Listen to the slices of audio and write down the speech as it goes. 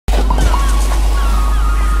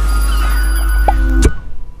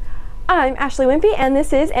I'm Ashley Wimpy, and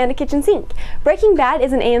this is And a Kitchen Sink. Breaking Bad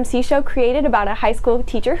is an AMC show created about a high school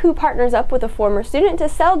teacher who partners up with a former student to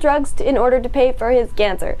sell drugs in order to pay for his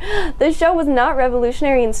cancer. The show was not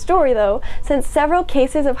revolutionary in story, though, since several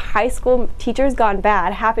cases of high school teachers gone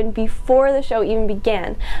bad happened before the show even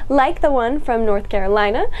began, like the one from North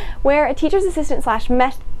Carolina, where a teacher's assistant slash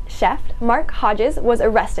meth chef, Mark Hodges, was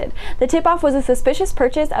arrested. The tip-off was a suspicious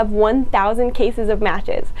purchase of 1,000 cases of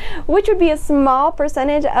matches, which would be a small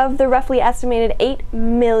percentage of the roughly estimated 8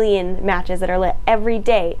 million matches that are lit every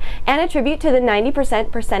day, and a tribute to the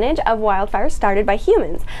 90% percentage of wildfires started by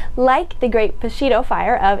humans, like the Great Peshito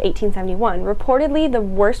Fire of 1871, reportedly the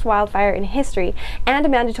worst wildfire in history, and a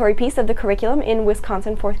mandatory piece of the curriculum in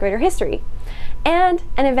Wisconsin fourth grader history. And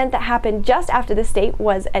an event that happened just after the state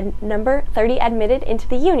was number 30 admitted into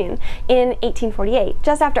the Union in 1848,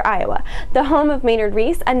 just after Iowa, the home of Maynard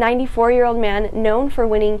Reese, a 94-year-old man known for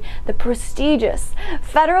winning the prestigious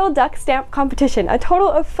federal duck stamp competition a total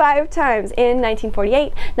of 5 times in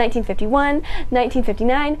 1948, 1951,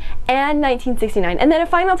 1959, and 1969, and then a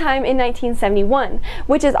final time in 1971,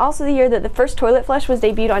 which is also the year that the first toilet flush was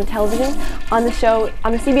debuted on television on the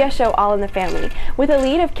CBS show All in the Family, with a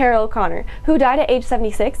lead of Carol O'Connor, who died at age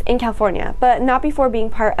 76 in California, but not before being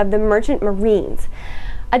part of the Merchant Marines,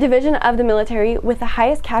 a division of the military with the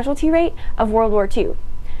highest casualty rate of World War II,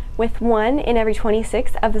 with 1 in every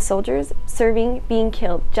 26 of the soldiers serving being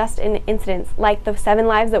killed just in incidents like the 7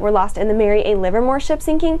 lives that were lost in the Mary A. Livermore ship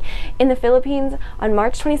sinking in the Philippines on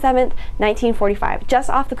March 27, 1945, just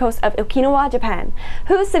off the coast of Okinawa, Japan,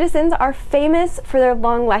 whose citizens are famous for their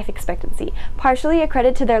long life expectancy, partially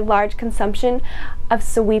accredited to their large consumption of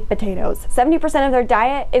sweet potatoes. 70% of their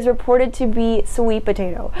diet is reported to be sweet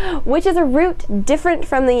potato, which is a root different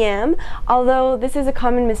from the yam, although this is a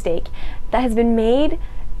common mistake that has been made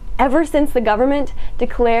ever since the government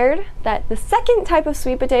declared that the second type of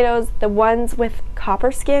sweet potatoes, the ones with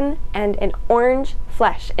copper skin and an orange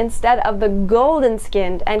flesh, instead of the golden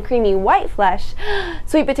skinned and creamy white flesh,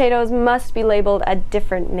 sweet potatoes must be labeled a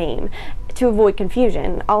different name to avoid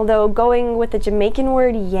confusion, although going with the Jamaican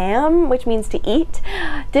word yam, which means to eat,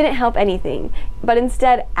 didn't help anything, but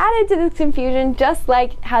instead added to this confusion, just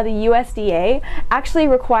like how the USDA actually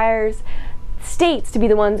requires states to be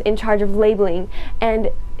the ones in charge of labeling,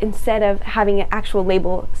 and instead of having an actual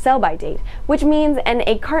label sell-by date, which means an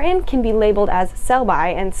egg carton can be labeled as sell-by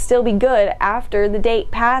and still be good after the date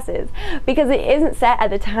passes, because it isn't set at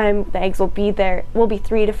the time the eggs will be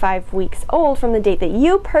 3 to 5 weeks old from the date that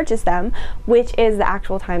you purchase them, which is the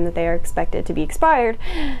actual time that they are expected to be expired,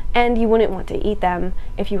 and you wouldn't want to eat them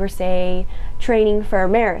if you were, say, training for a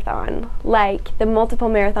marathon, like the multiple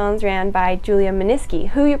marathons ran by Julia Minisky,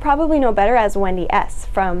 who you probably know better as Wendy S.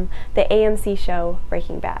 from the AMC show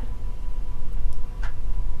Breaking Bad.